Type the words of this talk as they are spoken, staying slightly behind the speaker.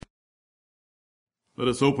Let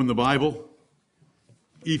us open the Bible,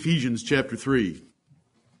 Ephesians chapter 3.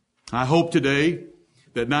 I hope today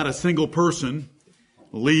that not a single person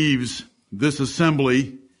leaves this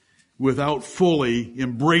assembly without fully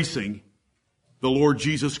embracing the Lord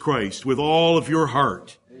Jesus Christ with all of your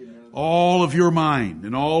heart, all of your mind,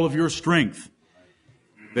 and all of your strength.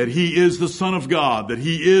 That He is the Son of God, that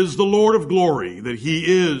He is the Lord of glory, that He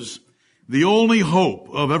is the only hope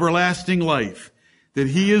of everlasting life, that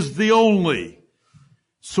He is the only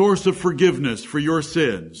source of forgiveness for your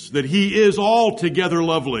sins, that He is altogether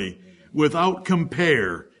lovely without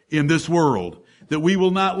compare in this world, that we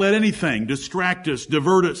will not let anything distract us,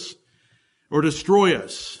 divert us, or destroy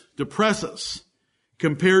us, depress us,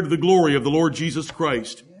 compared to the glory of the Lord Jesus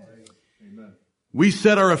Christ. Amen. We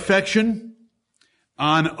set our affection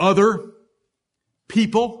on other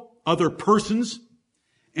people, other persons,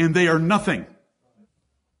 and they are nothing.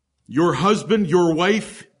 Your husband, your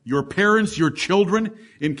wife, your parents, your children,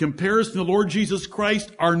 in comparison to the Lord Jesus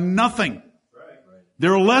Christ, are nothing.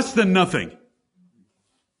 They're less than nothing.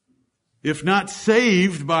 If not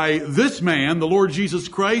saved by this man, the Lord Jesus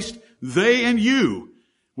Christ, they and you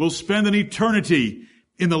will spend an eternity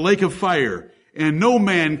in the lake of fire. And no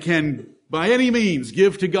man can, by any means,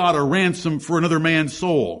 give to God a ransom for another man's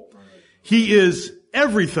soul. He is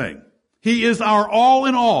everything. He is our all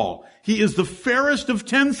in all. He is the fairest of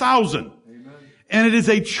 10,000. And it is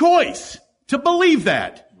a choice to believe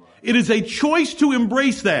that. It is a choice to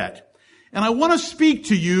embrace that. And I want to speak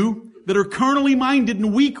to you that are carnally minded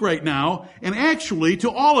and weak right now, and actually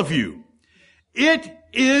to all of you. It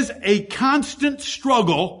is a constant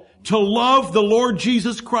struggle to love the Lord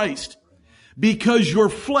Jesus Christ because your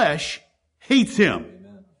flesh hates Him.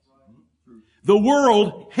 The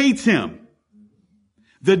world hates Him.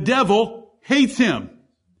 The devil hates Him.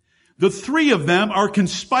 The three of them are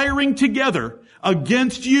conspiring together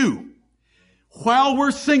against you. While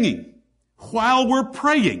we're singing, while we're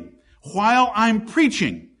praying, while I'm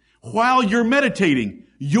preaching, while you're meditating,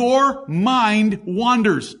 your mind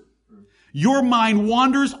wanders. Your mind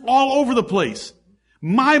wanders all over the place.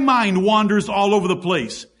 My mind wanders all over the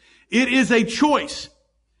place. It is a choice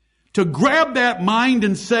to grab that mind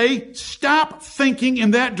and say, stop thinking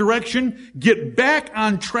in that direction. Get back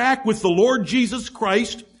on track with the Lord Jesus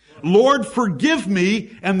Christ. Lord, forgive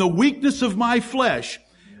me and the weakness of my flesh.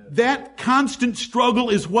 That constant struggle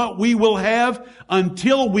is what we will have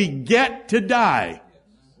until we get to die.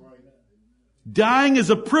 Dying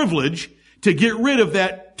is a privilege to get rid of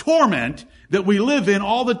that torment that we live in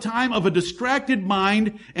all the time of a distracted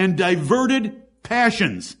mind and diverted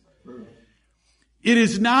passions. It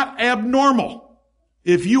is not abnormal.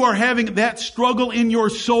 If you are having that struggle in your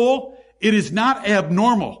soul, it is not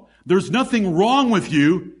abnormal. There's nothing wrong with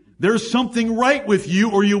you. There's something right with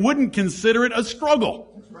you, or you wouldn't consider it a struggle.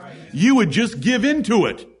 You would just give into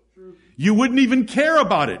it. You wouldn't even care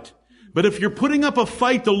about it. But if you're putting up a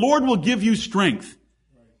fight, the Lord will give you strength.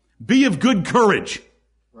 Be of good courage.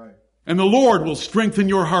 And the Lord will strengthen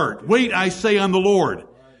your heart. Wait, I say, on the Lord.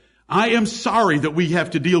 I am sorry that we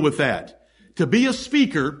have to deal with that. To be a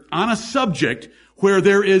speaker on a subject where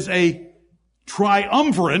there is a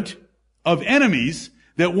triumvirate of enemies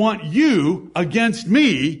that want you against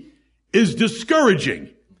me is discouraging,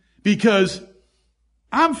 because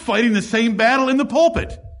I'm fighting the same battle in the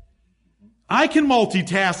pulpit. I can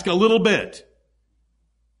multitask a little bit,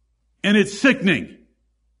 and it's sickening.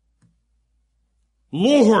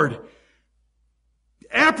 Lord,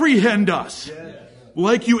 apprehend us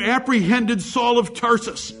like you apprehended Saul of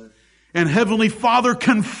Tarsus. And Heavenly Father,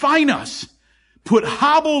 confine us. Put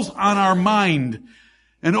hobbles on our mind.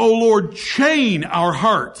 And, oh Lord, chain our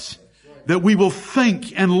hearts that we will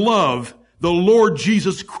think and love the Lord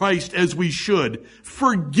Jesus Christ as we should.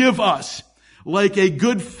 Forgive us like a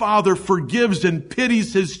good father forgives and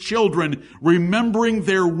pities his children, remembering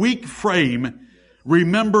their weak frame.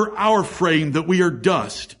 Remember our frame, that we are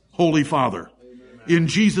dust, Holy Father. In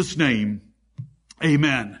Jesus' name,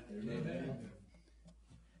 amen.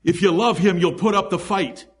 If you love Him, you'll put up the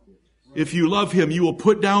fight. If you love Him, you will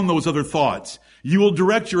put down those other thoughts. You will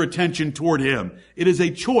direct your attention toward Him. It is a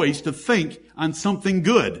choice to think on something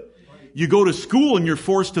good. You go to school and you're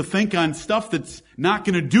forced to think on stuff that's not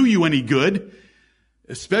going to do you any good,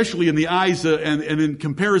 especially in the eyes and in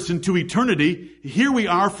comparison to eternity. Here we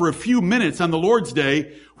are for a few minutes on the Lord's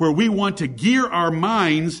Day where we want to gear our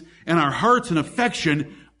minds and our hearts and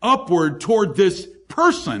affection upward toward this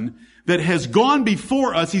person that has gone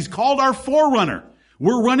before us. He's called our forerunner.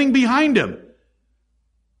 We're running behind Him.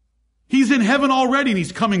 He's in heaven already and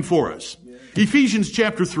He's coming for us. Yeah. Ephesians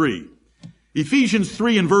chapter 3. Ephesians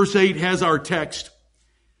 3 and verse 8 has our text.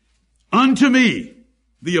 Unto me,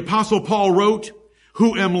 the Apostle Paul wrote,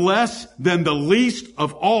 who am less than the least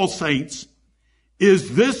of all saints,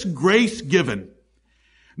 is this grace given,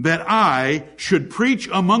 that I should preach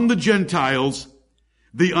among the Gentiles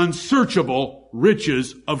the unsearchable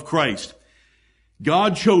riches of Christ.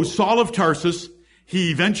 God chose Saul of Tarsus.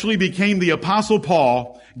 He eventually became the Apostle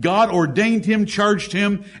Paul. God ordained him, charged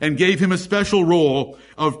him, and gave him a special role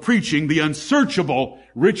of preaching the unsearchable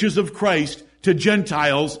riches of Christ to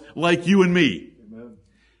Gentiles like you and me. Amen.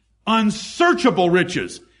 Unsearchable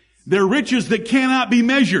riches. They're riches that cannot be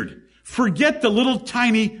measured. Forget the little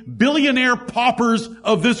tiny billionaire paupers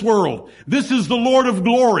of this world. This is the Lord of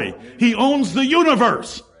glory. He owns the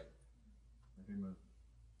universe.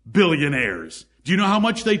 Billionaires. Do you know how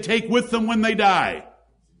much they take with them when they die?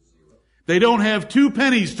 They don't have 2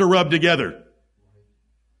 pennies to rub together.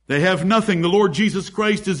 They have nothing. The Lord Jesus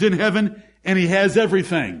Christ is in heaven and He has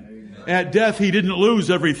everything. Amen. At death, He didn't lose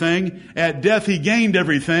everything. At death, He gained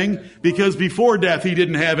everything because before death, He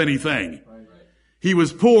didn't have anything. He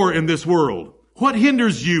was poor in this world. What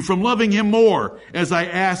hinders you from loving Him more? As I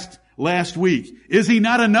asked last week, is He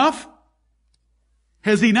not enough?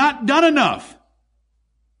 Has He not done enough?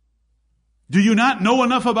 Do you not know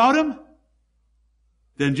enough about Him?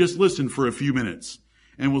 Then just listen for a few minutes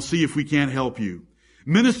and we'll see if we can't help you.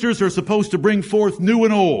 Ministers are supposed to bring forth new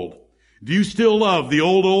and old. Do you still love the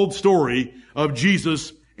old story of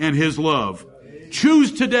Jesus and His love?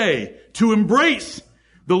 Choose today to embrace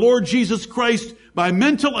the Lord Jesus Christ by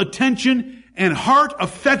mental attention and heart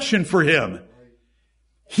affection for Him.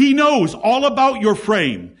 He knows all about your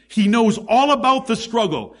frame. He knows all about the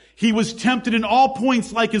struggle. He was tempted in all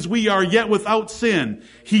points like as we are, yet without sin.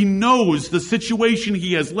 He knows the situation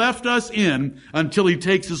He has left us in until He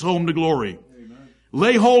takes us home to glory. Amen.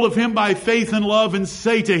 Lay hold of Him by faith and love and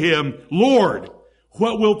say to Him, Lord,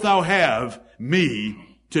 what wilt Thou have me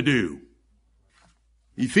to do?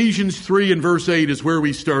 Ephesians 3 and verse 8 is where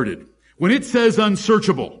we started. When it says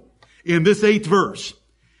unsearchable in this 8th verse,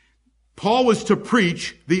 Paul was to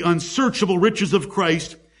preach the unsearchable riches of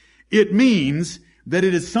Christ. It means that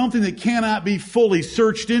it is something that cannot be fully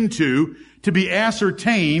searched into, to be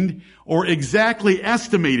ascertained or exactly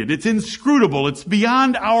estimated. It's inscrutable. It's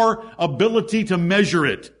beyond our ability to measure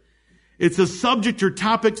it. It's a subject or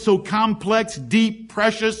topic so complex, deep,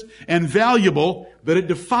 precious, and valuable that it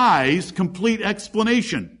defies complete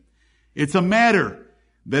explanation. It's a matter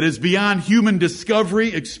that is beyond human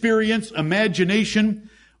discovery, experience,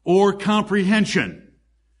 imagination, or comprehension.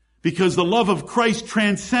 Because the love of Christ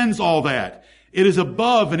transcends all that. It is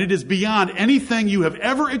above and it is beyond anything you have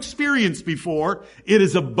ever experienced before. It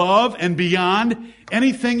is above and beyond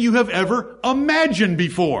anything you have ever imagined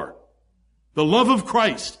before. The love of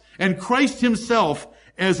Christ and Christ Himself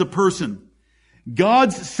as a person.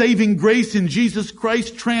 God's saving grace in Jesus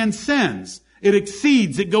Christ transcends. It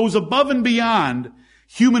exceeds. It goes above and beyond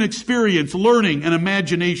human experience, learning, and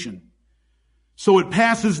imagination. So it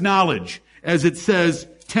passes knowledge, as it says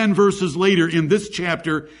 10 verses later in this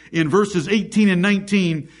chapter, in verses 18 and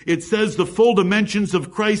 19, it says the full dimensions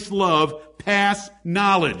of Christ's love pass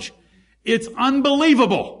knowledge. It's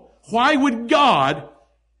unbelievable. Why would God?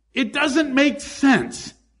 It doesn't make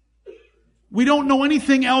sense. We don't know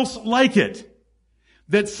anything else like it.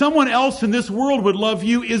 That someone else in this world would love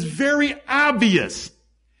you is very obvious.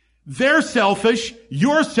 They're selfish,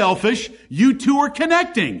 you're selfish, you two are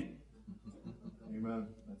connecting.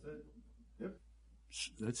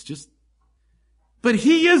 That's just, but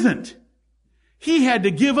He isn't. He had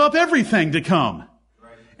to give up everything to come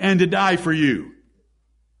and to die for you.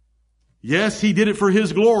 Yes, He did it for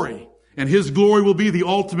His glory, and His glory will be the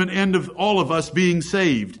ultimate end of all of us being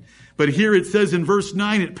saved. But here it says in verse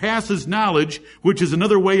 9, it passes knowledge, which is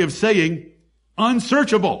another way of saying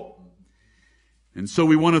unsearchable. And so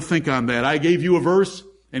we want to think on that. I gave you a verse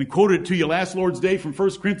and quoted it to you last Lord's Day from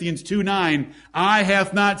 1 Corinthians 2:9. Eye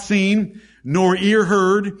hath not seen, nor ear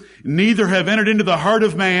heard, neither have entered into the heart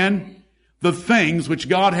of man the things which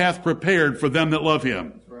God hath prepared for them that love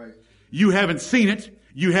Him. That's right. You haven't seen it.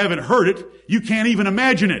 You haven't heard it. You can't even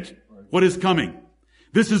imagine it, what is coming.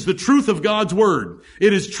 This is the truth of God's Word.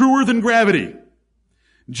 It is truer than gravity.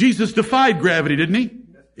 Jesus defied gravity, didn't He?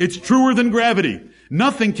 It's truer than gravity.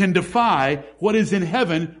 Nothing can defy what is in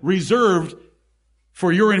heaven reserved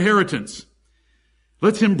for your inheritance.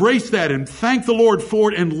 Let's embrace that and thank the Lord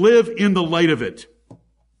for it and live in the light of it.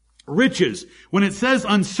 Riches. When it says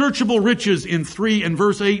unsearchable riches in 3 and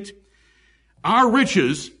verse 8, our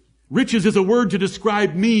riches is a word to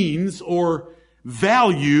describe means or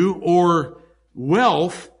value or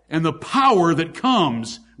wealth and the power that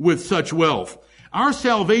comes with such wealth. Our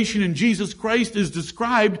salvation in Jesus Christ is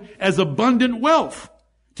described as abundant wealth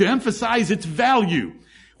to emphasize its value.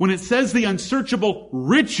 When it says the unsearchable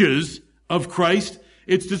riches of Christ,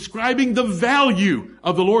 it's describing the value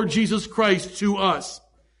of the Lord Jesus Christ to us.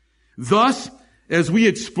 Thus, as we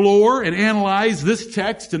explore and analyze this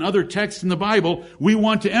text and other texts in the Bible, we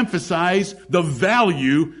want to emphasize the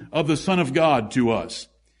value of the Son of God to us.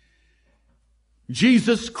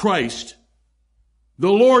 Jesus Christ,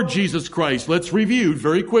 the Lord Jesus Christ, let's review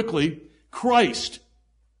very quickly. Christ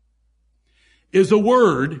is a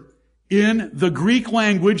word in the Greek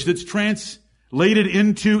language that's translated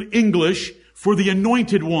into English for the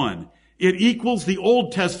anointed one. It equals the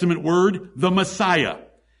Old Testament word, the Messiah.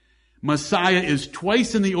 Messiah is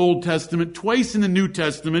twice in the Old Testament, twice in the New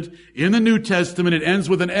Testament. In the New Testament, it ends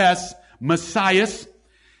with an S, Messias.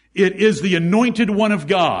 It is the anointed one of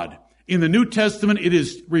God. In the New Testament, it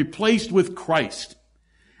is replaced with Christ.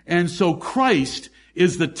 And so Christ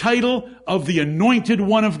is the title of the anointed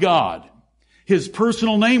one of God. His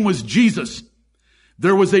personal name was Jesus.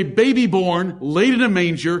 There was a baby born, laid in a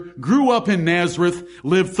manger, grew up in Nazareth,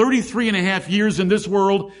 lived 33 and a half years in this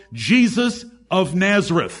world, Jesus of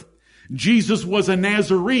Nazareth. Jesus was a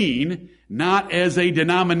Nazarene, not as a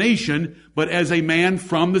denomination, but as a man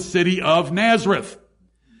from the city of Nazareth.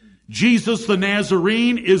 Jesus the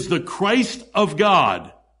Nazarene is the Christ of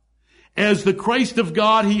God. As the Christ of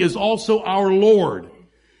God, He is also our Lord.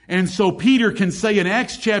 And so Peter can say in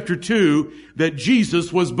Acts chapter 2 that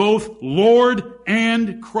Jesus was both Lord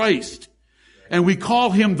and Christ. And we call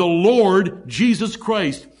Him the Lord Jesus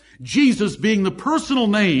Christ. Jesus being the personal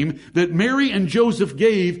name that Mary and Joseph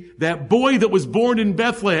gave that boy that was born in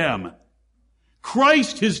Bethlehem.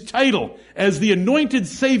 Christ, His title as the anointed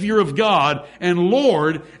Savior of God, and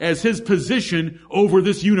Lord as His position over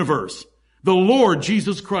this universe. The Lord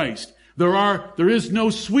Jesus Christ. There is no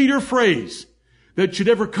sweeter phrase that should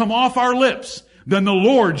ever come off our lips than the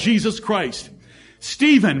Lord Jesus Christ.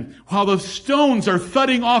 Stephen, while the stones are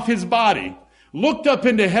thudding off his body, looked up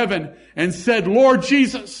into heaven and said, Lord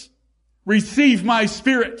Jesus, receive my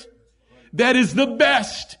spirit. That is the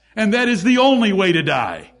best, and that is the only way to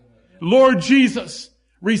die. Lord Jesus,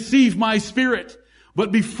 receive my spirit.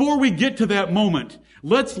 But before we get to that moment,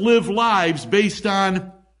 let's live lives based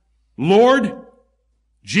on, Lord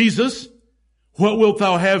Jesus, what wilt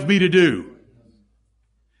thou have me to do?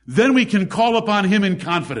 Then we can call upon Him in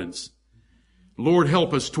confidence. Lord,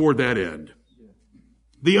 help us toward that end.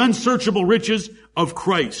 The unsearchable riches of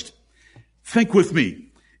Christ. Think with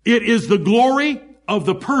me. It is the glory of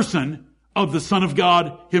the person of the Son of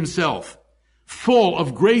God Himself, full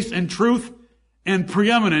of grace and truth and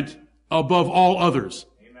preeminent above all others.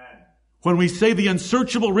 When we say the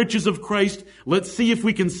unsearchable riches of Christ, let's see if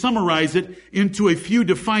we can summarize it into a few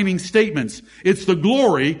defining statements. It's the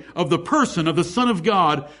glory of the person of the Son of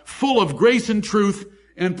God, full of grace and truth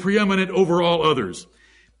and preeminent over all others.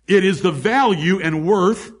 It is the value and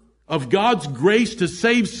worth of God's grace to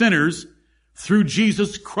save sinners through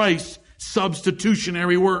Jesus Christ's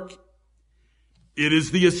substitutionary work. It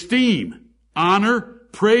is the esteem, honor,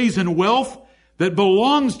 praise, and wealth that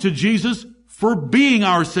belongs to Jesus for being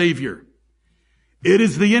our Savior. It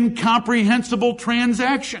is the incomprehensible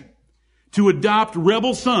transaction to adopt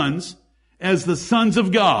rebel sons as the sons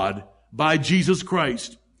of God by Jesus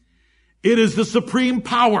Christ. It is the supreme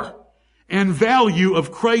power and value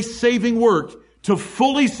of Christ's saving work to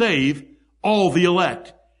fully save all the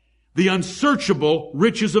elect. The unsearchable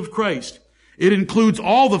riches of Christ. It includes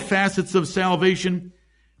all the facets of salvation,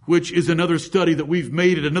 which is another study that we've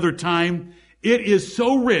made at another time. It is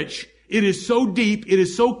so rich, it is so deep, it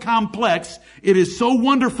is so complex, it is so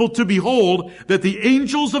wonderful to behold that the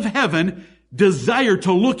angels of heaven desire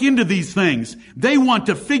to look into these things. They want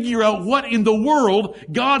to figure out what in the world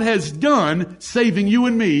God has done saving you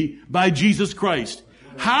and me by Jesus Christ.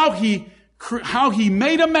 How he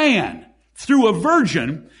made a man through a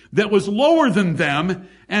virgin that was lower than them.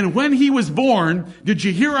 And when he was born, did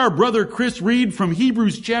you hear our brother Chris read from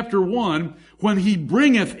Hebrews chapter 1, when he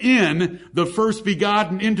bringeth in the first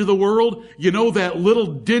begotten into the world? You know that little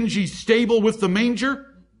dingy stable with the manger?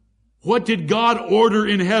 What did God order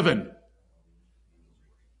in heaven?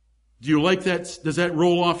 Do you like that? Does that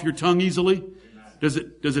roll off your tongue easily? Does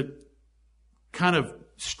it kind of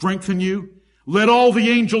strengthen you? Let all the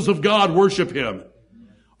angels of God worship Him.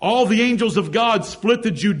 All the angels of God split the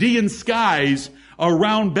Judean skies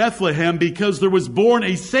around Bethlehem because there was born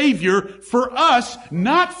a Savior for us,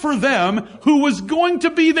 not for them, who was going to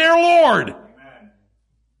be their Lord. Amen.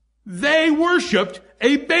 They worshiped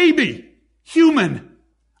a baby, human,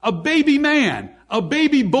 a baby man, a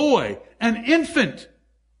baby boy, an infant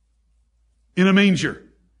in a manger.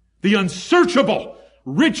 The unsearchable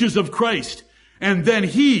riches of Christ. And then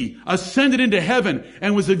he ascended into heaven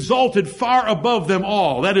and was exalted far above them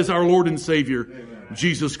all. That is our Lord and Savior,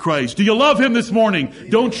 Jesus Christ. Do you love him this morning?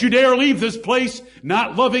 Don't you dare leave this place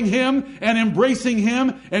not loving him and embracing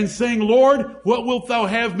him and saying, Lord, what wilt thou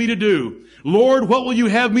have me to do? Lord, what will you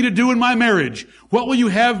have me to do in my marriage? What will you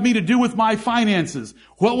have me to do with my finances?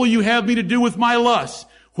 What will you have me to do with my lusts?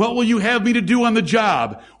 What will you have me to do on the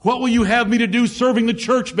job? What will you have me to do serving the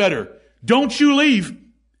church better? Don't you leave.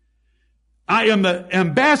 I am the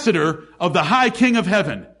ambassador of the high King of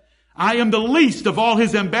heaven. I am the least of all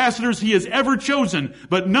his ambassadors he has ever chosen,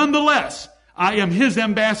 but nonetheless, I am his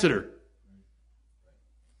ambassador.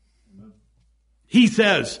 He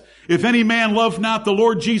says, if any man love not the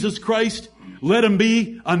Lord Jesus Christ, let him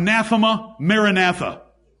be anathema maranatha,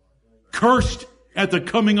 cursed at the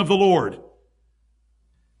coming of the Lord.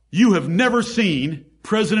 You have never seen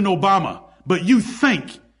President Obama, but you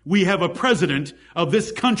think we have a president of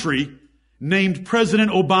this country named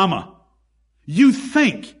President Obama. You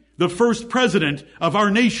think the first president of our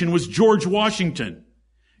nation was George Washington.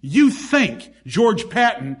 You think George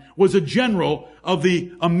Patton was a general of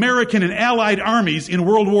the American and Allied armies in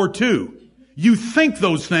World War II. You think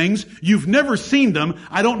those things. You've never seen them.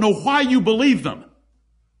 I don't know why you believe them.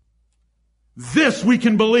 This we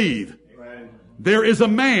can believe. There is a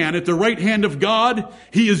man at the right hand of God.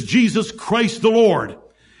 He is Jesus Christ the Lord.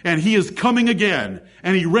 And he is coming again.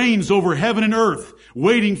 And he reigns over heaven and earth,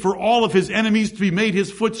 waiting for all of his enemies to be made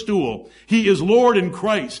his footstool. He is Lord in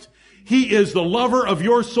Christ. He is the lover of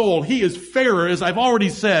your soul. He is fairer, as I've already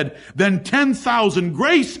said, than 10,000.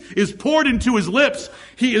 Grace is poured into his lips.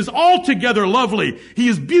 He is altogether lovely. He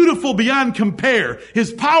is beautiful beyond compare.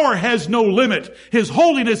 His power has no limit. His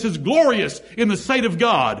holiness is glorious in the sight of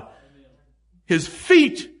God. His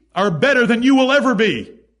feet are better than you will ever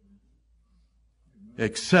be,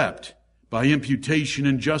 except by imputation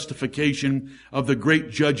and justification of the great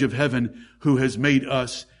Judge of heaven, who has made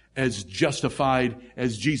us as justified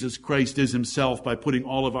as Jesus Christ is himself by putting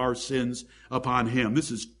all of our sins upon him.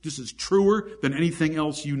 This is truer than anything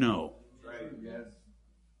else you know. Right, yes.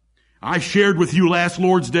 I shared with you last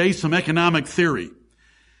Lord's Day some economic theory.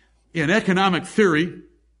 In economic theory,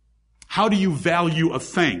 how do you value a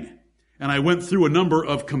thing? And I went through a number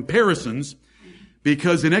of comparisons,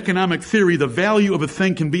 because in economic theory, the value of a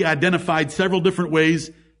thing can be identified several different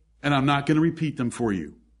ways, and I'm not going to repeat them for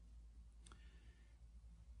you.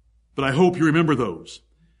 But I hope you remember those.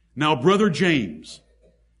 Now, Brother James,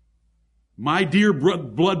 my dear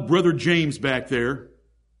blood brother James back there,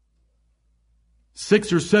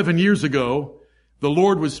 6 or 7 years ago, the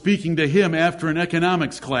Lord was speaking to him after an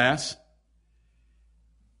economics class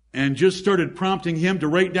and just started prompting him to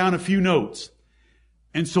write down a few notes.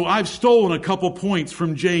 And so I've stolen a couple points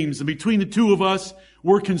from James, and between the two of us,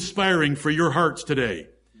 we're conspiring for your hearts today.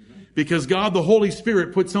 Because God, the Holy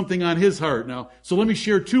Spirit, put something on his heart. Now, so let me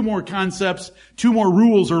share 2 more concepts, 2 more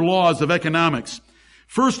rules or laws of economics.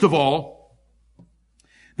 First of all,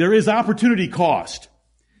 there is opportunity cost.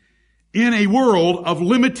 In a world of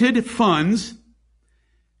limited funds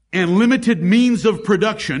and limited means of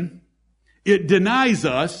production, it denies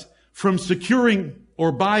us from securing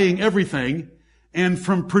or buying everything and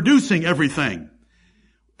from producing everything.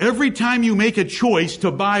 Every time you make a choice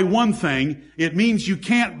to buy one thing, it means you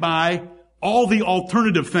can't buy all the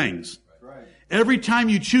alternative things. Right. Every time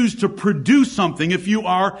you choose to produce something, if you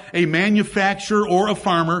are a manufacturer or a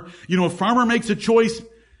farmer, a farmer makes a choice,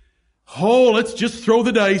 let's just throw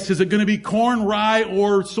the dice. Is it going to be corn, rye,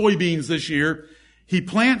 or soybeans this year? He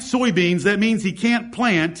plants soybeans. That means he can't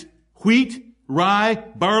plant wheat, rye,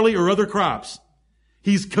 barley, or other crops.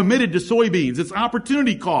 He's committed to soybeans. It's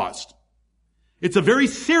opportunity cost. It's a very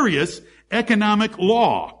serious economic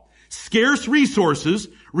law. Scarce resources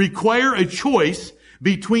require a choice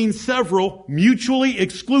between several mutually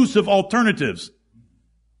exclusive alternatives.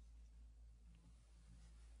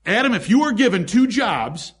 Adam, if you are given 2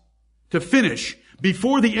 jobs to finish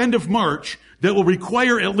before the end of March that will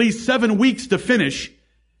require at least 7 weeks to finish,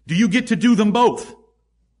 do you get to do them both?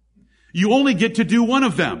 You only get to do one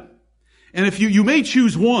of them. And if you may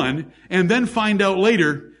choose one and then find out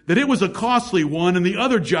later that it was a costly one and the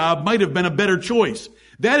other job might have been a better choice.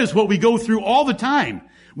 That is what we go through all the time.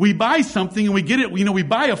 We buy something and we get it, we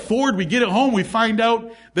buy a Ford, we get it home, we find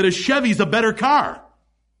out that a Chevy's a better car.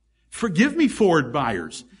 Forgive me, Ford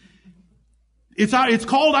buyers. It's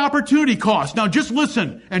called opportunity cost. Now just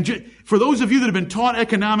listen, and for those of you that have been taught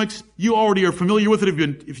economics, you already are familiar with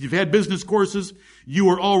it. If you've had business courses, you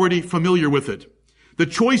are already familiar with it. The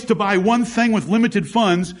choice to buy one thing with limited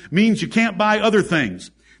funds means you can't buy other things.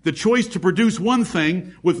 The choice to produce one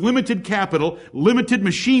thing with limited capital, limited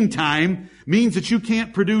machine time, means that you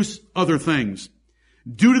can't produce other things.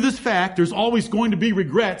 Due to this fact, there's always going to be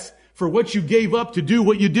regrets for what you gave up to do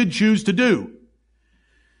what you did choose to do.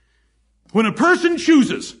 When a person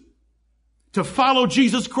chooses to follow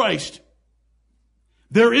Jesus Christ,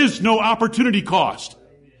 there is no opportunity cost.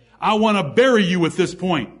 I want to bury you with this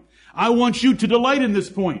point. I want you to delight in this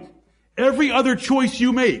point. Every other choice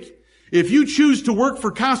you make, if you choose to work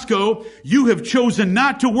for Costco, you have chosen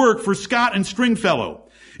not to work for Scott and Stringfellow.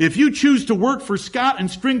 If you choose to work for Scott and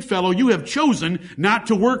Stringfellow, you have chosen not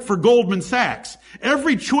to work for Goldman Sachs.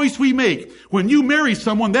 Every choice we make, when you marry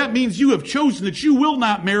someone, that means you have chosen that you will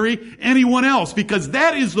not marry anyone else, because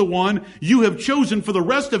that is the one you have chosen for the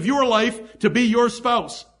rest of your life to be your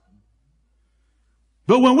spouse.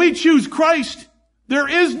 But when we choose Christ, there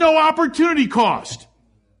is no opportunity cost.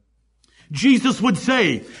 Jesus would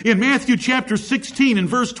say in Matthew chapter 16 and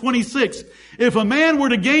verse 26, if a man were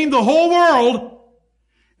to gain the whole world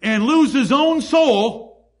and lose his own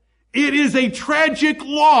soul, it is a tragic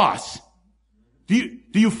loss. Do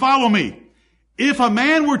you follow me? If a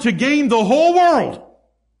man were to gain the whole world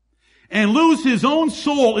and lose his own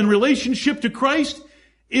soul in relationship to Christ,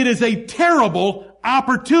 it is a terrible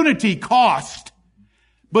opportunity cost.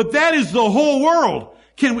 But that is the whole world.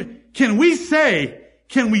 Can we say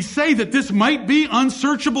that this might be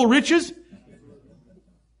unsearchable riches?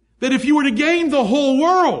 That if you were to gain the whole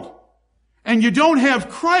world and you don't have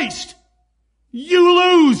Christ, you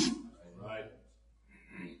lose.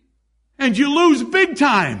 And you lose big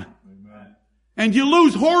time. And you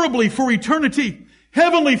lose horribly for eternity.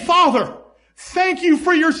 Heavenly Father, thank you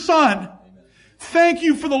for your Son. Thank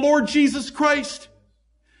you for the Lord Jesus Christ.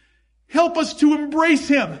 Help us to embrace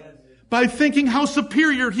Him by thinking how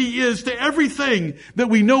superior He is to everything that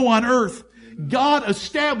we know on earth. God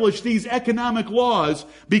established these economic laws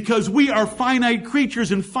because we are finite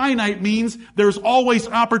creatures, and finite means there's always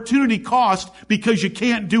opportunity cost because you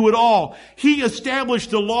can't do it all. He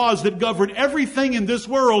established the laws that govern everything in this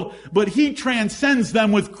world, but He transcends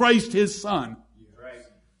them with Christ His Son.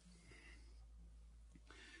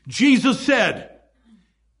 Jesus said,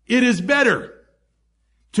 it is better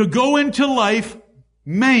to go into life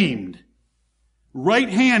maimed, right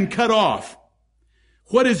hand cut off.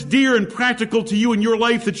 What is dear and practical to you in your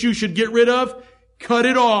life that you should get rid of? Cut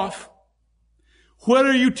it off. What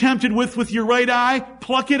are you tempted with your right eye?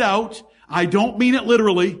 Pluck it out. I don't mean it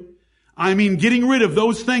literally. I mean getting rid of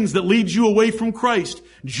those things that lead you away from Christ.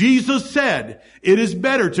 Jesus said, it is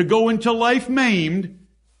better to go into life maimed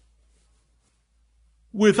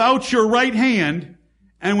without your right hand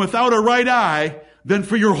and without a right eye than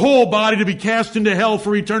for your whole body to be cast into hell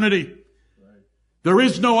for eternity. There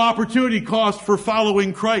is no opportunity cost for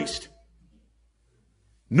following Christ.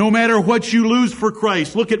 No matter what you lose for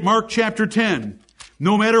Christ, look at Mark chapter 10.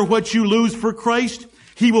 No matter what you lose for Christ,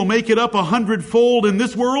 He will make it up 100-fold in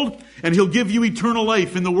this world, and He'll give you eternal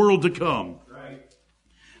life in the world to come.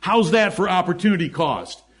 How's that for opportunity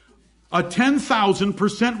cost? A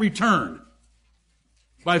 10,000% return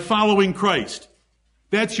by following Christ.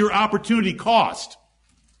 That's your opportunity cost.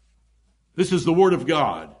 This is the Word of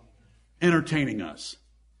God entertaining us.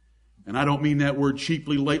 And I don't mean that word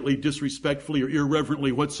cheaply, lightly, disrespectfully, or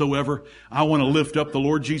irreverently whatsoever. I want to lift up the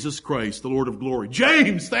Lord Jesus Christ, the Lord of glory.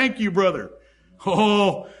 James, thank you, brother.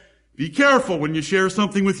 Oh, be careful when you share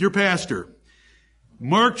something with your pastor.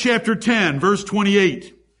 Mark chapter 10, verse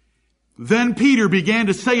 28. Then Peter began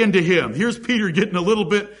to say unto him, here's Peter getting a little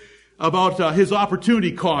bit about his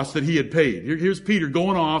opportunity cost that he had paid. Here's Peter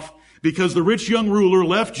going off because the rich young ruler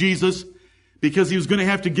left Jesus because he was going to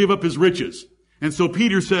have to give up his riches. And so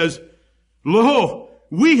Peter says, lo,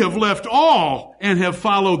 we have left all and have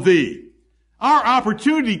followed thee. Our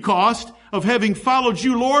opportunity cost of having followed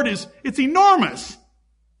you, Lord, it's enormous.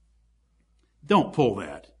 Don't pull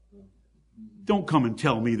that. Don't come and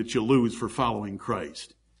tell me that you lose for following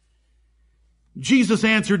Christ. Jesus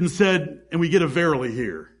answered and said, and we get a verily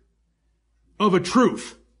here, of a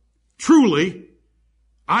truth, truly,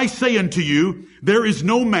 I say unto you, there is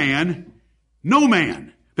no man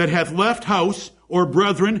that hath left house or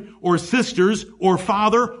brethren or sisters or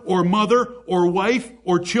father or mother or wife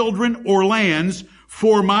or children or lands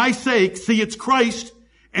for my sake, see, it's Christ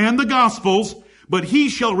and the Gospels, but he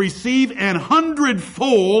shall receive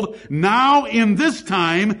 100-fold now in this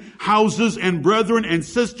time houses and brethren and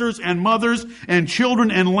sisters and mothers and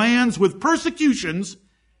children and lands with persecutions,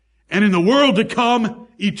 and in the world to come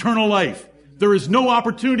eternal life. There is no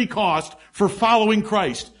opportunity cost for following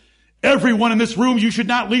Christ. Everyone in this room, you should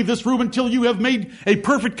not leave this room until you have made a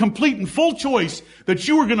perfect, complete, and full choice that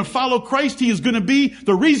you are going to follow Christ. He is going to be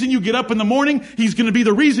the reason you get up in the morning. He's going to be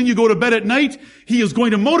the reason you go to bed at night. He is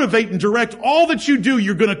going to motivate and direct all that you do.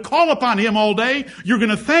 You're going to call upon Him all day. You're going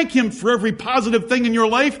to thank Him for every positive thing in your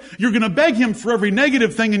life. You're going to beg Him for every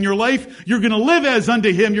negative thing in your life. You're going to live as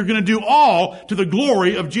unto Him. You're going to do all to the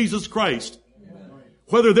glory of Jesus Christ.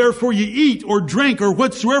 Whether therefore ye eat or drink or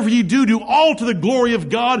whatsoever ye do, do all to the glory of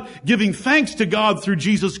God, giving thanks to God through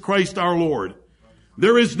Jesus Christ our Lord.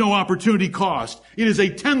 There is no opportunity cost. It is a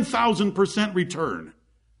 10,000% return.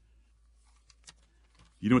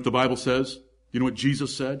 You know what the Bible says? You know what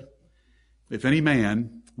Jesus said? If any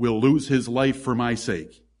man will lose his life for my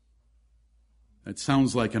sake. That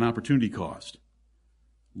sounds like an opportunity cost.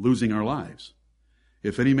 Losing our lives.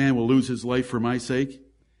 If any man will lose his life for my sake,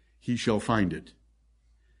 he shall find it.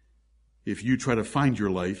 If you try to find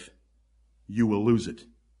your life, you will lose it.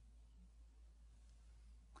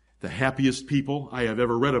 The happiest people I have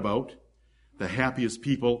ever read about, the happiest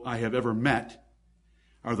people I have ever met,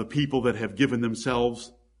 are the people that have given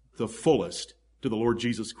themselves the fullest to the Lord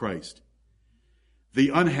Jesus Christ. The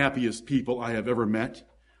unhappiest people I have ever met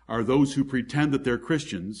are those who pretend that they're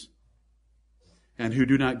Christians and who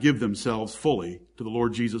do not give themselves fully to the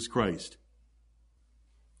Lord Jesus Christ.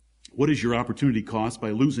 What is your opportunity cost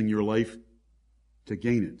by losing your life to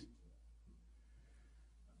gain it?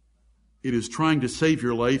 It is trying to save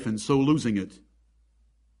your life and so losing it.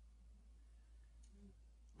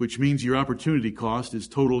 Which means your opportunity cost is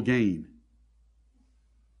total gain.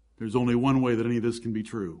 There's only one way that any of this can be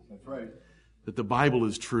true. That's right. That the Bible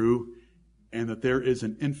is true and that there is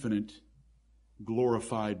an infinite,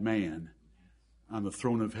 glorified man on the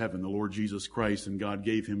throne of heaven, the Lord Jesus Christ, and God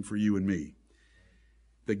gave Him for you and me.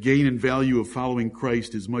 The gain and value of following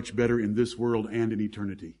Christ is much better in this world and in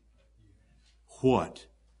eternity. What?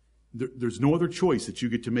 There's no other choice that you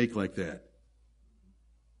get to make like that.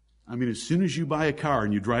 I mean, as soon as you buy a car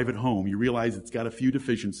and you drive it home, you realize it's got a few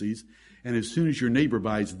deficiencies. And as soon as your neighbor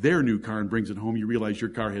buys their new car and brings it home, you realize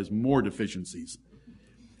your car has more deficiencies.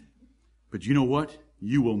 But you know what?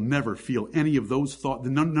 You will never feel any of those thoughts.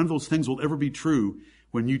 None of those things will ever be true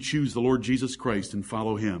when you choose the Lord Jesus Christ and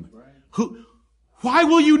follow Him. Why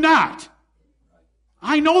will you not?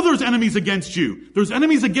 I know there's enemies against you. There's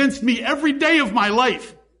enemies against me every day of my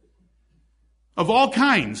life. Of all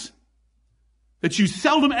kinds. That you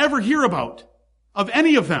seldom ever hear about. Of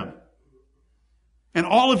any of them. And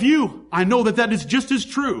all of you, I know that is just as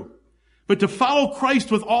true. But to follow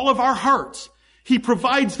Christ with all of our hearts, He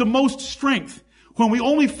provides the most strength. When we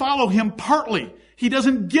only follow Him partly, He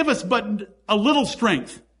doesn't give us but a little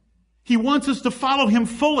strength. He wants us to follow Him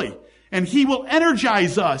fully. And He will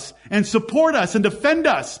energize us and support us and defend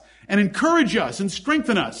us and encourage us and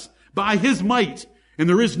strengthen us by His might. And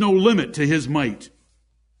there is no limit to His might.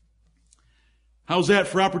 How's that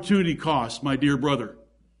for opportunity cost, my dear brother?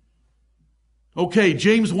 Okay,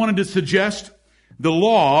 James wanted to suggest the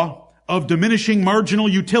law of diminishing marginal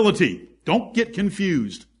utility. Don't get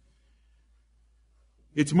confused.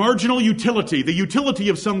 It's marginal utility. The utility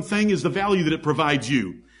of something is the value that it provides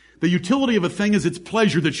you. The utility of a thing is its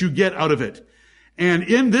pleasure that you get out of it. And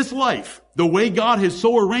in this life, the way God has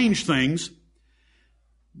so arranged things,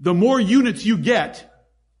 the more units you get,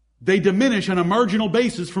 they diminish on a marginal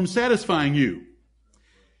basis from satisfying you.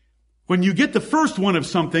 When you get the first one of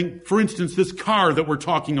something, for instance, this car that we're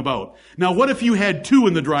talking about. Now, what if you had two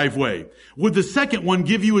in the driveway? Would the second one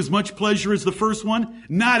give you as much pleasure as the first one?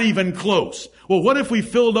 Not even close. Well, what if we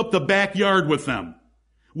filled up the backyard with them?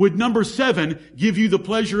 Would number 7 give you the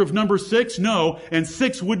pleasure of number 6? No, and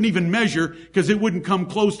 6 wouldn't even measure because it wouldn't come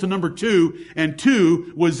close to number 2, and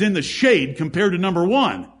 2 was in the shade compared to number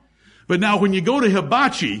 1. But now when you go to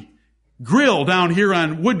Hibachi Grill down here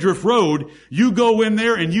on Woodruff Road, you go in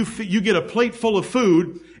there and you get a plate full of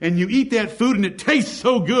food and you eat that food and it tastes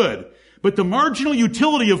so good. But the marginal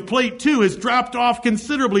utility of plate 2 has dropped off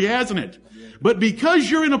considerably, hasn't it? But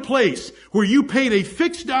because you're in a place where you paid a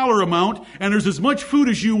fixed dollar amount and there's as much food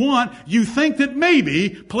as you want, you think that maybe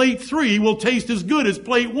plate 3 will taste as good as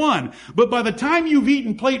plate 1. But by the time you've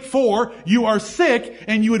eaten plate 4, you are sick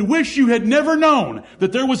and you would wish you had never known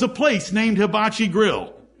that there was a place named Hibachi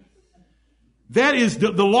Grill. That is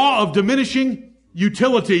the law of diminishing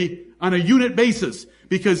utility on a unit basis.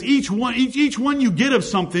 Because each one you get of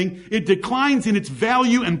something, it declines in its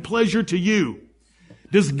value and pleasure to you.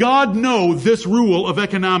 Does God know this rule of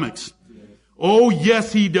economics? Oh,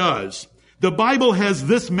 yes, He does. The Bible has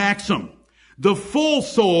this maxim. The full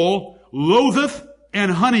soul loatheth an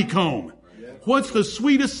honeycomb. What's the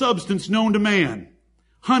sweetest substance known to man?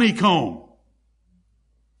 Honeycomb.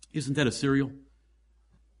 Isn't that a cereal?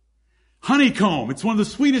 Honeycomb. It's one of the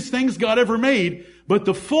sweetest things God ever made, but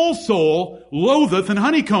the full soul loatheth an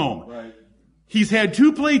honeycomb. Right. He's had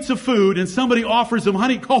 2 plates of food and somebody offers him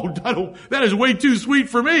honeycomb. That is way too sweet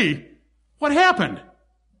for me. What happened?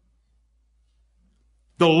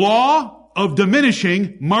 The law of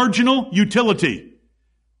diminishing marginal utility.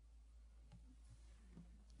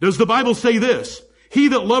 Does the Bible say this? He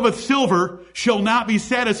that loveth silver shall not be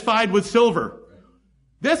satisfied with silver.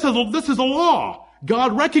 This is a law.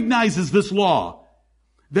 God recognizes this law.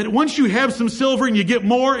 That once you have some silver and you get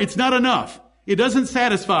more, it's not enough. It doesn't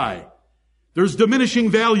satisfy. There's diminishing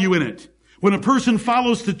value in it. When a person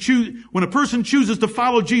chooses to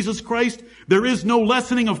follow Jesus Christ, there is no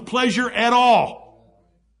lessening of pleasure at all.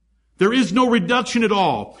 There is no reduction at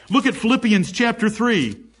all. Look at Philippians chapter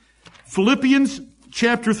 3. Philippians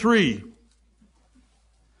chapter 3.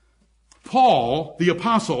 Paul, the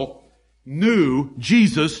apostle, knew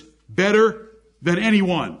Jesus better than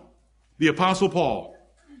anyone. The apostle Paul.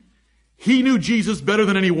 He knew Jesus better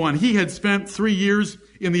than anyone. He had spent 3 years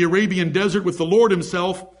in the Arabian desert with the Lord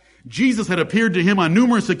himself. Jesus had appeared to him on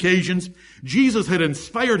numerous occasions. Jesus had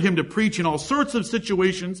inspired him to preach in all sorts of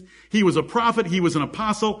situations. He was a prophet. He was an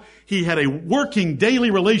apostle. He had a working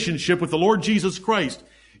daily relationship with the Lord Jesus Christ.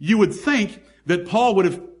 You would think that Paul would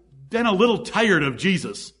have been a little tired of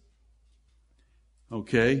Jesus.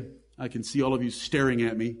 Okay, I can see all of you staring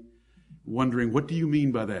at me, wondering, what do you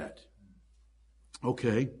mean by that?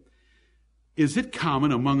 Okay. Is it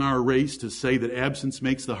common among our race to say that absence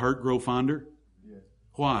makes the heart grow fonder? Yes.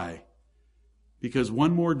 Why? Because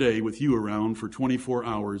one more day with you around for 24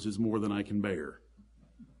 hours is more than I can bear.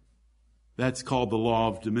 That's called the law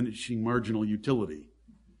of diminishing marginal utility.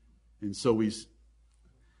 And so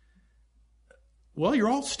well, you're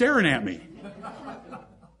all staring at me.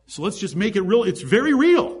 So let's just make it real. It's very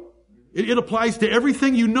real. It applies to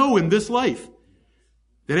everything you know in this life.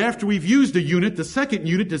 That after we've used a unit, the second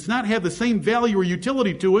unit does not have the same value or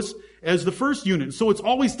utility to us as the first unit. So it's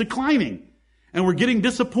always declining. And we're getting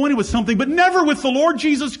disappointed with something, but never with the Lord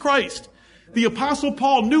Jesus Christ. The apostle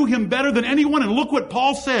Paul knew him better than anyone. And look what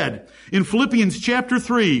Paul said in Philippians chapter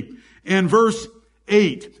 3 and verse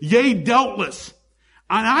 8. Yea, doubtless,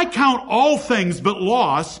 and I count all things but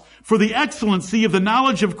loss for the excellency of the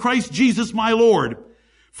knowledge of Christ Jesus my Lord,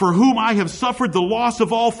 for whom I have suffered the loss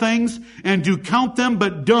of all things, and do count them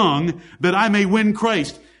but dung, that I may win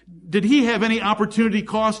Christ. Did he have any opportunity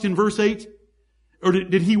cost in verse 8? Or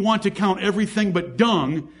did he want to count everything but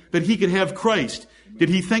dung, that he could have Christ? Did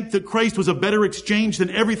he think that Christ was a better exchange than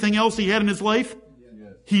everything else he had in his life?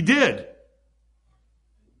 Yes. He did.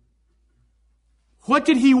 What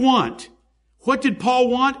did he want? What did Paul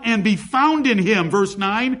want? And be found in him, verse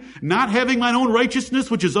 9, not having mine own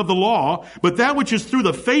righteousness, which is of the law, but that which is through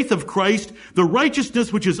the faith of Christ, the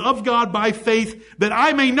righteousness which is of God by faith, that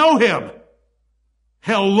I may know him.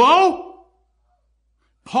 Hello?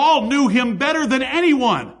 Paul knew him better than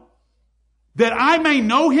anyone. That I may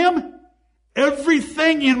know him?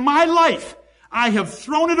 Everything in my life, I have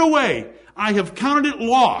thrown it away. I have counted it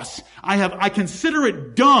loss. I consider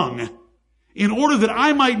it dung in order that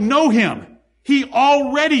I might know him. He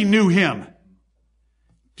already knew him.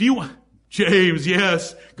 James,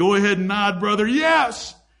 yes. Go ahead and nod, brother.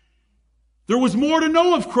 Yes. There was more to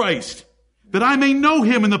know of Christ, that I may know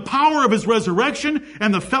him in the power of his resurrection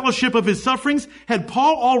and the fellowship of his sufferings. Had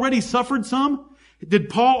Paul already suffered some? Did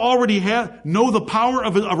Paul already know the power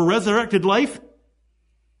of a resurrected life?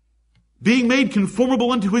 Being made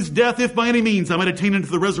conformable unto his death, if by any means I might attain unto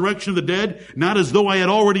the resurrection of the dead, not as though I had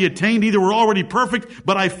already attained, either were already perfect,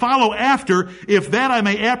 but I follow after, if that I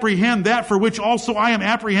may apprehend that for which also I am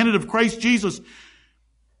apprehended of Christ Jesus.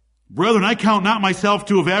 Brethren, I count not myself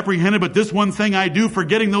to have apprehended, but this one thing I do,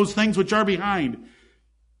 forgetting those things which are behind.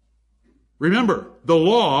 Remember, the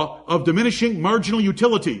law of diminishing marginal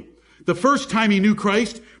utility. The first time he knew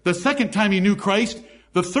Christ, the second time he knew Christ,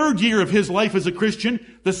 the third year of his life as a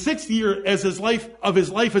Christian, the sixth year as his life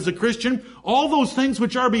as a Christian, all those things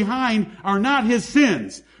which are behind are not his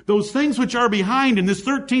sins. Those things which are behind in this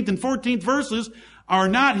 13th and 14th verses are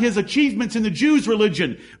not his achievements in the Jews'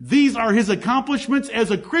 religion. These are his accomplishments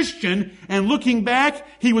as a Christian, and looking back,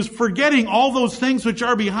 he was forgetting all those things which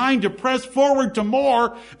are behind to press forward to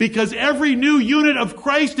more, because every new unit of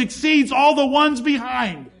Christ exceeds all the ones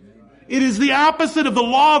behind. It is the opposite of the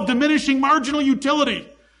law of diminishing marginal utility.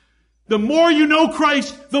 The more you know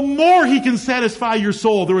Christ, the more he can satisfy your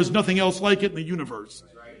soul. There is nothing else like it in the universe.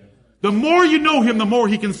 The more you know him, the more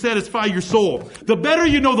he can satisfy your soul. The better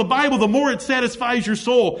you know the Bible, the more it satisfies your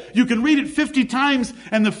soul. You can read it 50 times,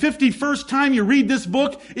 and the 51st time you read this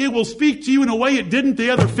book, it will speak to you in a way it didn't the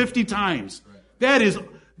other 50 times. That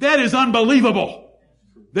is unbelievable.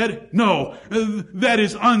 That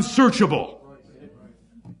is unsearchable.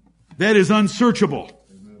 That is unsearchable.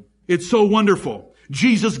 It's so wonderful.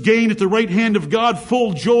 Jesus gained at the right hand of God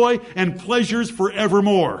full joy and pleasures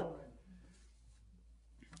forevermore.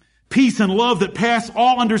 Peace and love that pass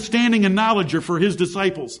all understanding and knowledge are for his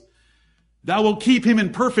disciples. Thou wilt keep him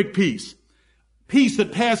in perfect peace. Peace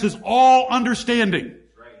that passes all understanding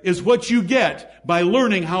is what you get by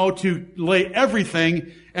learning how to lay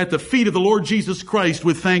everything at the feet of the Lord Jesus Christ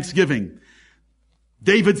with thanksgiving.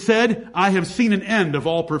 David said, I have seen an end of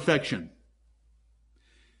all perfection.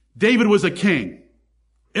 David was a king.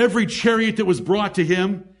 Every chariot that was brought to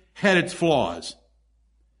him had its flaws.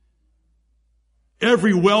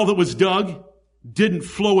 Every well that was dug didn't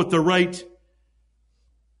flow at the right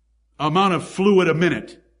amount of fluid a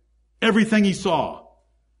minute. Everything he saw,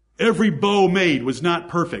 every bow made was not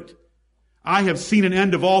perfect. I have seen an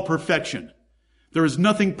end of all perfection. There is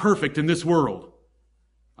nothing perfect in this world.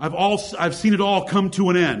 I've seen it all come to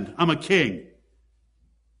an end. I'm a king.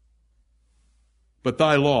 But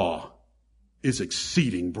thy law is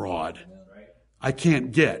exceeding broad. I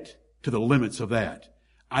can't get to the limits of that.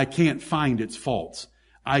 I can't find its faults.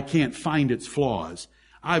 I can't find its flaws.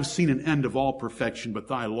 I've seen an end of all perfection, but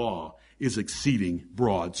thy law is exceeding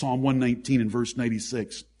broad. Psalm 119 and verse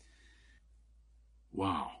 96.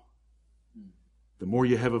 Wow. The more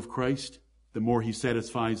you have of Christ, the more he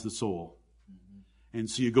satisfies the soul. And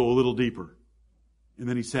so you go a little deeper. And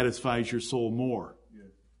then he satisfies your soul more.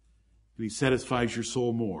 And he satisfies your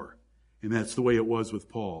soul more. And that's the way it was with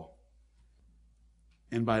Paul.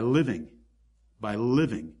 And by living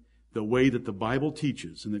the way that the Bible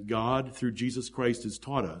teaches and that God, through Jesus Christ, has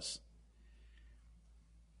taught us,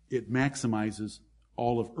 it maximizes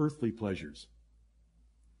all of earthly pleasures.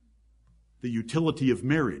 The utility of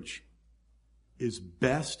marriage is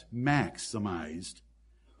best maximized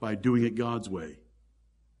by doing it God's way.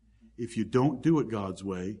 If you don't do it God's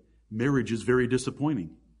way, marriage is very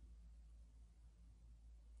disappointing.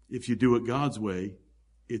 If you do it God's way,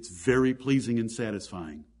 it's very pleasing and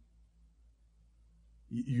satisfying.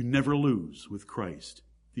 You never lose with Christ,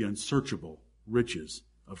 the unsearchable riches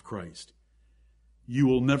of Christ. You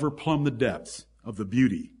will never plumb the depths of the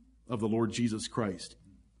beauty of the Lord Jesus Christ.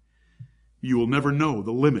 You will never know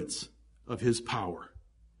the limits of his power.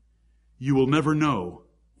 You will never know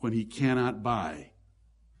when he cannot buy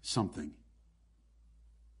something.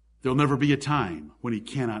 There'll never be a time when he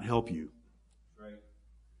cannot help you.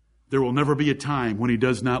 There will never be a time when he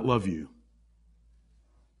does not love you.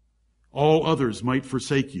 All others might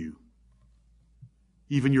forsake you.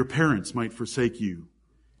 Even your parents might forsake you.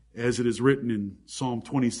 As it is written in Psalm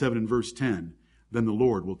 27 and verse 10, then the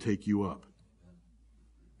Lord will take you up.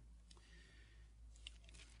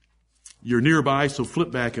 You're nearby, so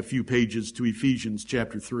flip back a few pages to Ephesians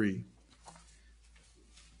chapter 3.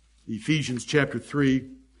 Ephesians chapter 3,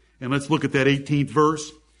 and let's look at that 18th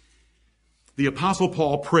verse. The Apostle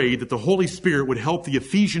Paul prayed that the Holy Spirit would help the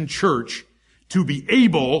Ephesian church to be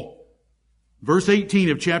able, verse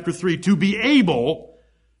 18 of chapter 3, to be able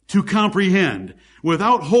to comprehend.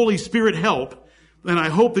 Without Holy Spirit help, and I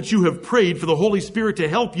hope that you have prayed for the Holy Spirit to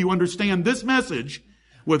help you understand this message.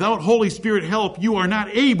 Without Holy Spirit help, you are not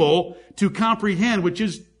able to comprehend, which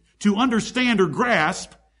is to understand or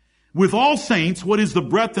grasp with all saints what is the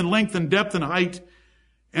breadth and length and depth and height,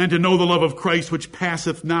 and to know the love of Christ which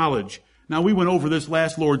passeth knowledge. Now, we went over this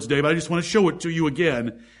last Lord's Day, but I just want to show it to you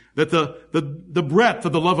again, that the breadth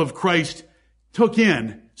of the love of Christ took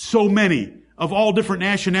in so many of all different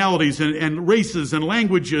nationalities and races and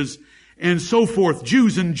languages and so forth,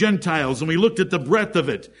 Jews and Gentiles, and we looked at the breadth of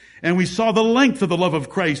it, and we saw the length of the love of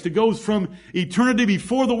Christ. It goes from eternity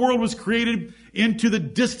before the world was created into the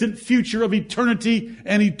distant future of eternity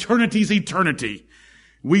and eternity's eternity.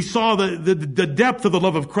 We saw the depth of the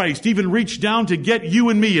love of Christ even reach down to get you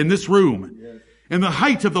and me in this room. Yes. And the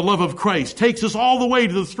height of the love of Christ takes us all the way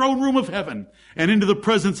to the throne room of heaven and into the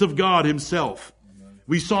presence of God himself. Amen.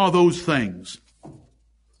 We saw those things.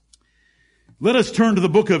 Let us turn to the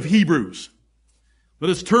book of Hebrews.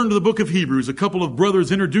 Let us turn to the book of Hebrews. A couple of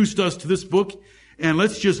brothers introduced us to this book, and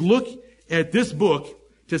let's just look at this book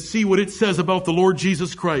to see what it says about the Lord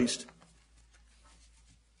Jesus Christ.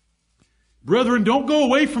 Brethren, don't go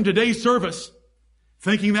away from today's service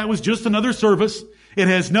thinking that was just another service. It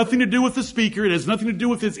has nothing to do with the speaker. It has nothing to do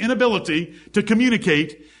with his inability to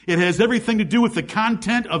communicate. It has everything to do with the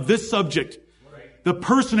content of this subject. The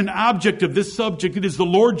person and object of this subject, it is the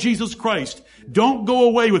Lord Jesus Christ. Don't go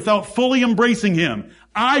away without fully embracing him.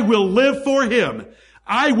 I will live for him.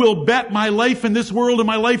 I will bet my life in this world and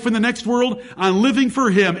my life in the next world on living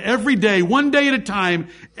for Him every day, one day at a time,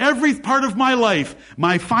 every part of my life,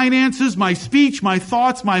 my finances, my speech, my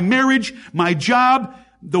thoughts, my marriage, my job,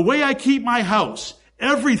 the way I keep my house,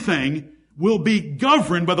 everything will be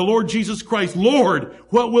governed by the Lord Jesus Christ. Lord,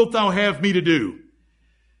 what wilt thou have me to do?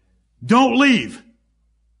 Don't leave.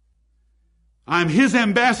 I'm His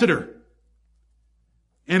ambassador.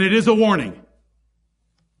 And it is a warning.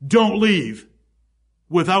 Don't leave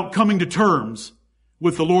without coming to terms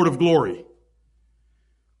with the Lord of glory.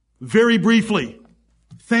 Very briefly,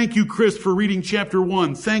 thank you, Chris, for reading chapter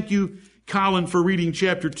 1. Thank you, Colin, for reading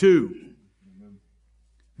chapter 2.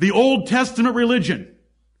 The Old Testament religion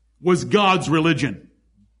was God's religion.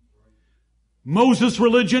 Moses'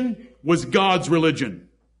 religion was God's religion.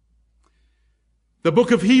 The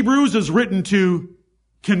book of Hebrews is written to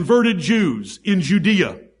converted Jews in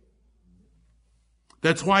Judea.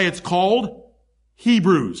 That's why it's called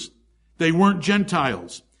Hebrews. They weren't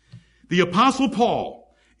Gentiles. The Apostle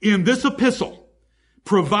Paul, in this epistle,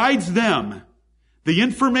 provides them the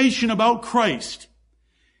information about Christ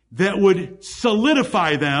that would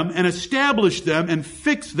solidify them and establish them and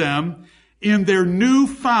fix them in their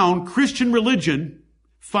newfound Christian religion,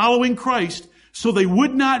 following Christ, so they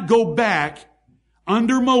would not go back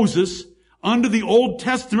under Moses, under the Old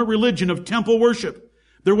Testament religion of temple worship.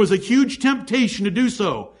 There was a huge temptation to do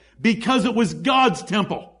so because it was God's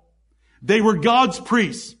temple. They were God's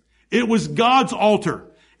priests. It was God's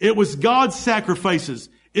altar. It was God's sacrifices.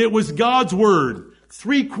 It was God's word.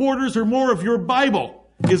 3/4 or more of your Bible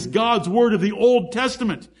is God's word of the Old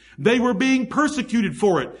Testament. They were being persecuted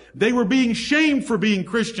for it. They were being shamed for being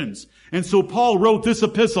Christians. And so Paul wrote this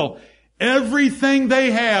epistle. Everything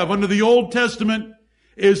they have under the Old Testament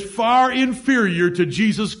is far inferior to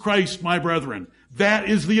Jesus Christ, my brethren. That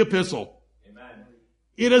is the epistle. Amen.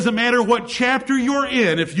 It doesn't matter what chapter you're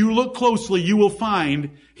in. If you look closely, you will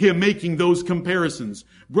find him making those comparisons.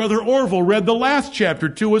 Brother Orville read the last chapter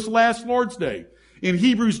to us last Lord's Day. In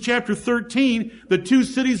Hebrews chapter 13, the two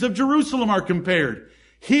cities of Jerusalem are compared.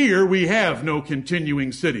 Here we have no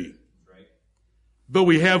continuing city, but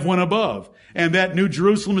we have one above. And that New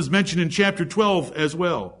Jerusalem is mentioned in chapter 12 as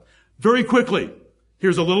well. Very quickly,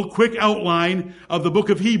 here's a little quick outline of the book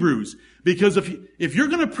of Hebrews. Because if you're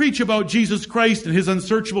going to preach about Jesus Christ and His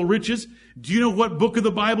unsearchable riches, do you know what book of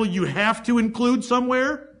the Bible you have to include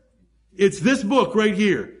somewhere? It's this book right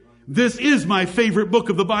here. This is my favorite book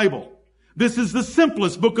of the Bible. This is the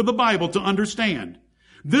simplest book of the Bible to understand.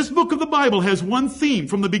 This book of the Bible has one theme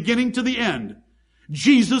from the beginning to the end.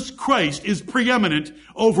 Jesus Christ is preeminent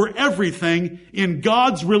over everything in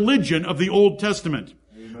God's religion of the Old Testament.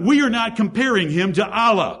 Amen. We are not comparing Him to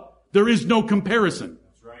Allah. There is no comparison.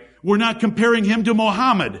 That's right. We're not comparing Him to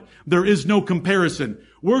Muhammad. There is no comparison.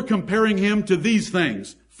 We're comparing Him to these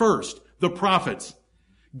things. First, the prophets.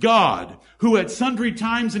 God, who at sundry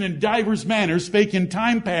times and in divers manners spake in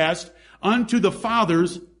time past unto the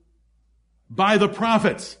fathers by the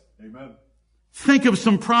prophets. Amen. Think of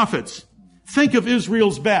some prophets. Think of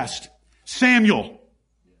Israel's best. Samuel,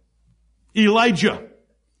 Elijah,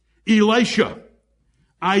 Elisha,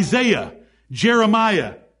 Isaiah,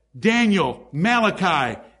 Jeremiah, Daniel,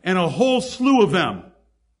 Malachi, and a whole slew of them.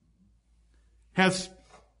 Has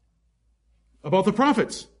about the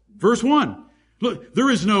prophets. Verse 1. Look, there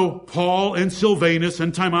is no Paul and Silvanus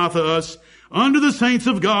and Timotheus unto the saints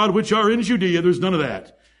of God which are in Judea. There's none of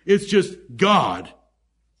that. It's just God,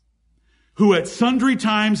 who at sundry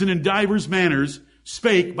times and in divers manners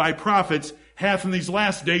spake by prophets, hath in these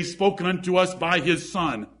last days spoken unto us by His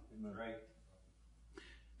Son. Right.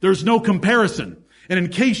 There's no comparison. And in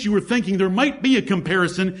case you were thinking there might be a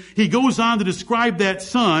comparison, he goes on to describe that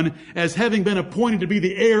Son as having been appointed to be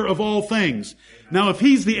the heir of all things. Now, if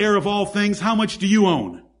He's the heir of all things, how much do you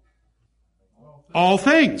own? All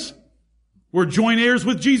things. We're joint heirs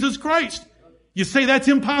with Jesus Christ. You say that's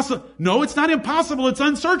impossible. No, it's not impossible. It's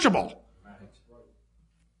unsearchable.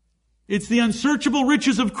 It's the unsearchable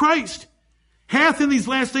riches of Christ. Hath in these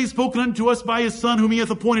last days spoken unto us by His Son, whom He hath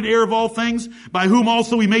appointed heir of all things, by whom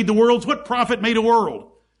also He made the worlds. What prophet made a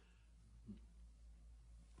world?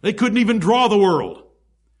 They couldn't even draw the world.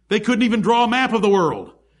 They couldn't even draw a map of the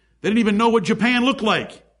world. They didn't even know what Japan looked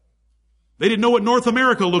like. They didn't know what North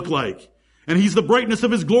America looked like. And He's the brightness of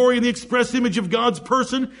His glory and the express image of God's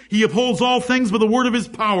person. He upholds all things by the word of His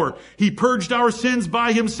power. He purged our sins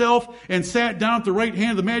by Himself and sat down at the right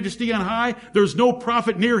hand of the Majesty on high. There's no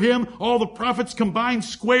prophet near Him. All the prophets combined,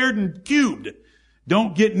 squared, and cubed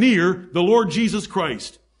don't get near the Lord Jesus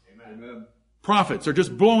Christ. Amen. Prophets are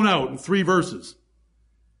just blown out in 3 verses.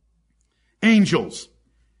 Angels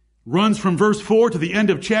runs from verse 4 to the end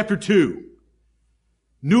of chapter 2.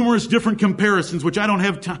 numerous different comparisons, which I don't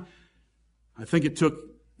have time. I think it took,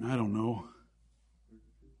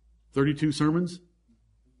 32 sermons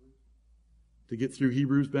to get through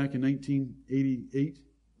Hebrews back in 1988.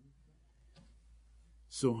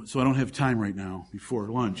 So I don't have time right now before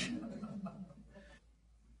lunch.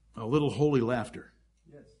 A little holy laughter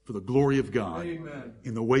for the glory of God. Amen.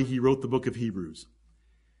 In the way he wrote the book of Hebrews.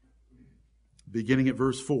 Beginning at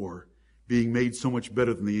verse 4, being made so much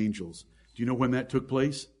better than the angels. Do you know when that took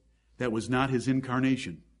place? That was not his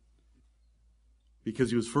incarnation.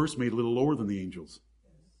 Because he was first made a little lower than the angels.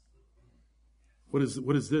 What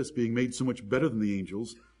is this? Being made so much better than the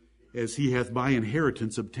angels, as he hath by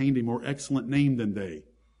inheritance obtained a more excellent name than they.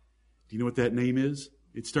 Do you know what that name is?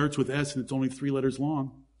 It starts with S and it's only 3 letters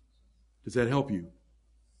long. Does that help you?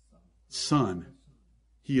 Son.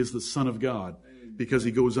 He is the Son of God. Because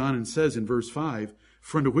he goes on and says in verse 5,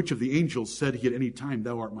 for unto which of the angels said he at any time,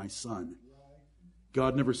 thou art my son?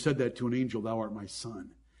 God never said that to an angel, thou art my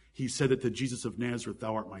son. He said that to Jesus of Nazareth,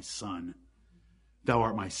 thou art my son. Thou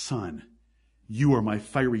art my son. You are my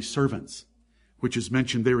fiery servants, which is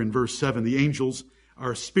mentioned there in verse 7. The angels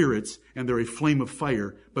are spirits, and they're a flame of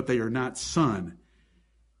fire, but they are not sun.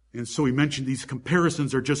 And so he mentioned these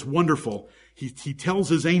comparisons are just wonderful. He tells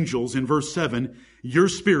his angels in verse 7, you're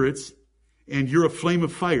spirits, and you're a flame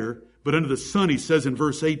of fire, but under the sun, he says in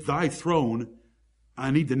verse 8, thy throne,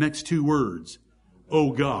 I need the next 2 words,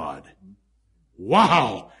 O God.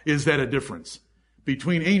 Wow, is that a difference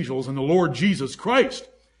between angels and the Lord Jesus Christ?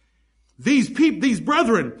 These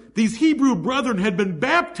brethren, these Hebrew brethren had been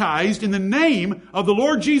baptized in the name of the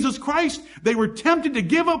Lord Jesus Christ. They were tempted to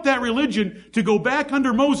give up that religion to go back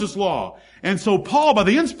under Moses' law. And so Paul, by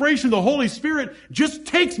the inspiration of the Holy Spirit, just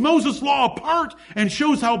takes Moses' law apart and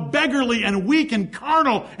shows how beggarly and weak and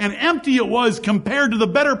carnal and empty it was compared to the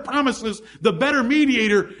better promises, the better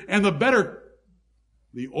mediator, and the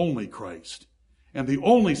only Christ. And the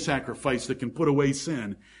only sacrifice that can put away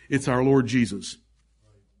sin, it's our Lord Jesus.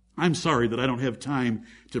 I'm sorry that I don't have time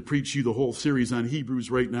to preach you the whole series on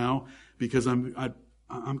Hebrews right now because I'm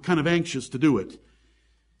kind of anxious to do it.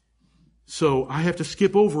 So I have to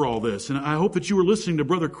skip over all this. And I hope that you were listening to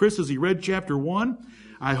Brother Chris as he read chapter 1.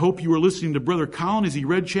 I hope you were listening to Brother Colin as he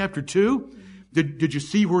read chapter 2. Did you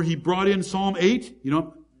see where he brought in Psalm 8? You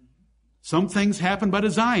know, some things happen by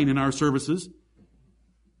design in our services.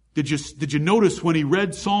 Did you notice when he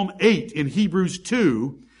read Psalm 8 in Hebrews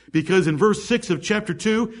 2? Because in verse 6 of chapter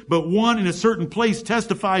 2, but one in a certain place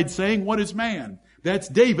testified saying, what is man? That's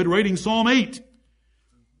David writing Psalm 8.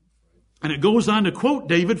 And it goes on to quote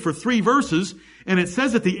David for 3 verses. And it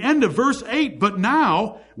says at the end of verse 8, but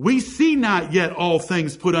now we see not yet all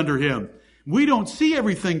things put under him. We don't see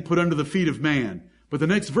everything put under the feet of man. But the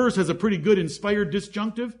next verse has a pretty good inspired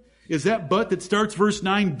disjunctive. Is that but that starts verse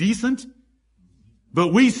 9 decent?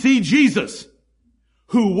 But we see Jesus,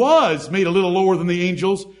 who was made a little lower than the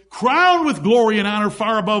angels, crowned with glory and honor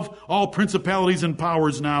far above all principalities and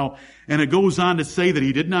powers now. And it goes on to say that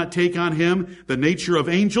he did not take on him the nature of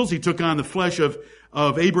angels. He took on the flesh of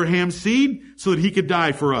Abraham's seed so that he could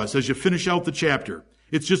die for us as you finish out the chapter.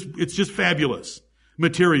 It's just fabulous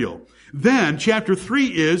material. Then chapter 3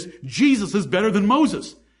 is Jesus is better than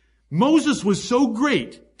Moses. Moses was so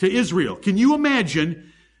great to Israel. Can you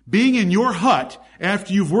imagine being in your hut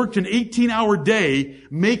after you've worked an 18-hour day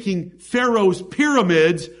making Pharaoh's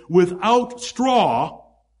pyramids without straw?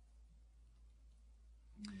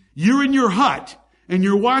 You're in your hut and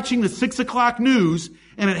you're watching the 6 o'clock news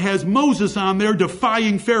and it has Moses on there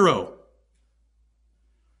defying Pharaoh.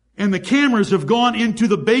 And the cameras have gone into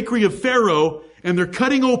the bakery of Pharaoh and they're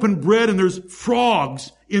cutting open bread and there's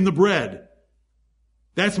frogs in the bread.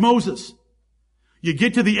 That's Moses. You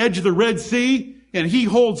get to the edge of the Red Sea and he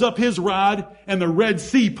holds up his rod and the Red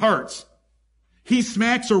Sea parts. He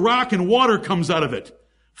smacks a rock and water comes out of it.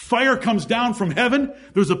 Fire comes down from heaven.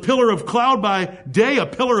 There's a pillar of cloud by day, a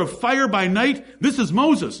pillar of fire by night. This is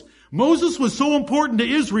Moses. Moses was so important to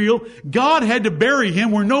Israel, God had to bury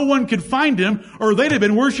him where no one could find him, or they'd have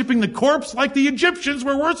been worshiping the corpse like the Egyptians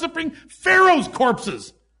were worshiping Pharaoh's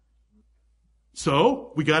corpses.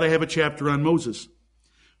 So, we gotta have a chapter on Moses.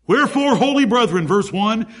 Wherefore, holy brethren, verse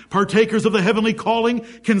 1, partakers of the heavenly calling,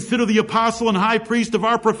 consider the apostle and high priest of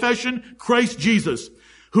our profession, Christ Jesus,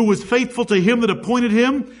 who was faithful to him that appointed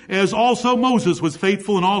him, as also Moses was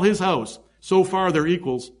faithful in all his house. So far, they're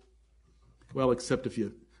equals. Well, except if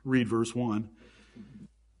you read verse 1.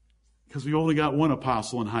 Because we only got one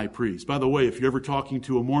apostle and high priest. By the way, if you're ever talking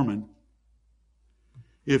to a Mormon,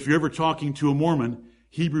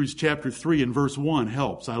 Hebrews chapter 3 and verse 1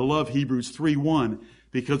 helps. I love Hebrews 3:1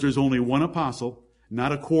 because there's only one apostle,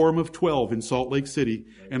 not a quorum of 12 in Salt Lake City,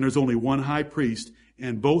 and there's only one high priest,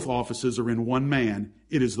 And both offices are in one man.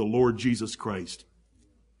 It is the Lord Jesus Christ.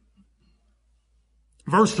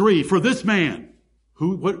 Verse 3, for this man,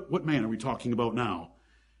 what man are we talking about now?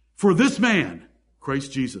 For this man,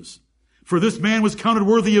 Christ Jesus, for this man was counted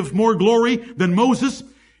worthy of more glory than Moses,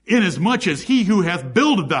 inasmuch as he who hath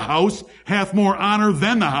builded the house hath more honor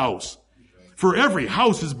than the house. For every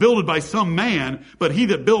house is builded by some man, but he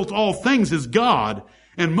that built all things is God.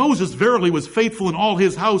 And Moses verily was faithful in all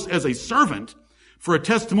his house as a servant, for a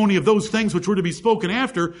testimony of those things which were to be spoken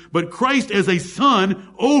after, but Christ as a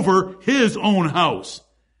son over his own house.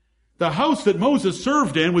 The house that Moses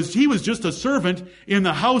served in he was just a servant in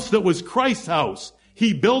the house that was Christ's house.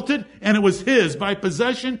 He built it, and it was his by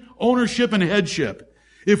possession, ownership, and headship.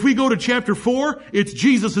 If we go to chapter 4, it's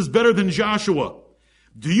Jesus is better than Joshua.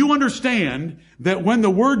 Do you understand that when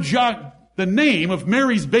the name of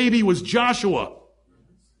Mary's baby was Joshua?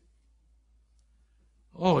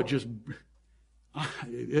 Oh,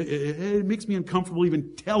 it makes me uncomfortable to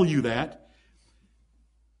even tell you that.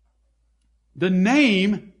 The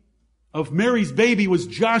name of Mary's baby was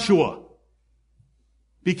Joshua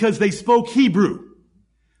because they spoke Hebrew.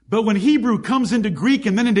 But when Hebrew comes into Greek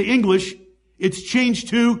and then into English, it's changed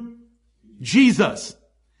to Jesus.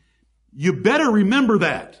 You better remember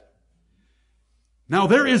that. Now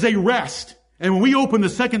there is a rest. And when we open the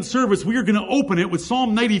second service, we are going to open it with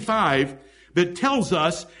Psalm 95 that tells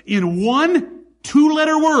us in one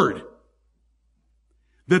 2-letter word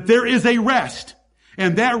that there is a rest.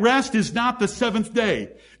 And that rest is not the seventh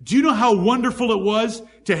day. Do you know how wonderful it was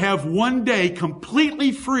to have one day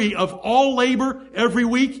completely free of all labor every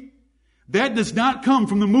week? That does not come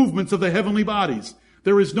from the movements of the heavenly bodies.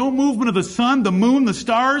 There is no movement of the sun, the moon, the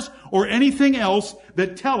stars, or anything else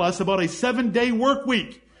that tell us about a 7-day work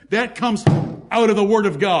week. That comes out of the Word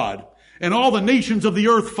of God. And all the nations of the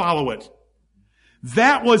earth follow it.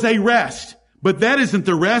 That was a rest. But that isn't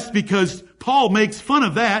the rest because Paul makes fun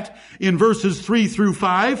of that in verses 3 through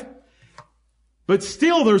 5. But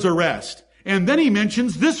still there's a rest. And then he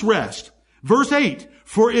mentions this rest. Verse 8,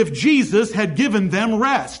 for if Jesus had given them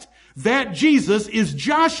rest, that Jesus is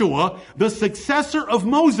Joshua, the successor of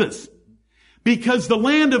Moses. Because the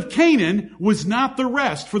land of Canaan was not the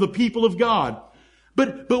rest for the people of God.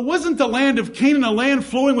 But wasn't the land of Canaan a land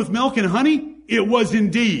flowing with milk and honey? It was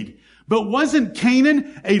indeed. But wasn't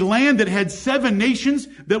Canaan a land that had 7 nations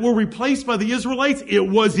that were replaced by the Israelites? It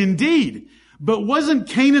was indeed. But wasn't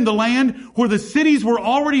Canaan the land where the cities were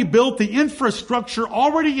already built, the infrastructure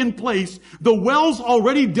already in place, the wells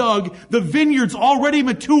already dug, the vineyards already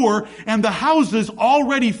mature, and the houses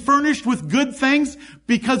already furnished with good things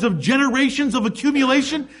because of generations of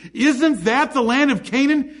accumulation? Isn't that the land of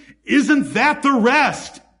Canaan? Isn't that the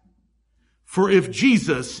rest? For if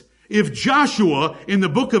Joshua in the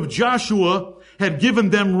book of Joshua had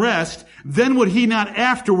given them rest, then would he not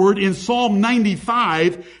afterward in Psalm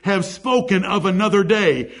 95 have spoken of another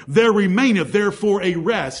day? There remaineth therefore a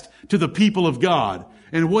rest to the people of God.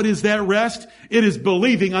 And what is that rest? It is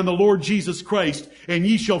believing on the Lord Jesus Christ, and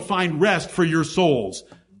ye shall find rest for your souls.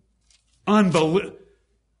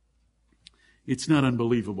 It's not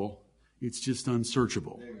unbelievable. It's just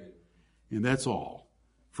unsearchable. And that's all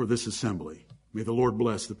for this assembly. May the Lord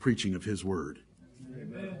bless the preaching of His word.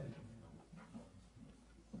 Amen.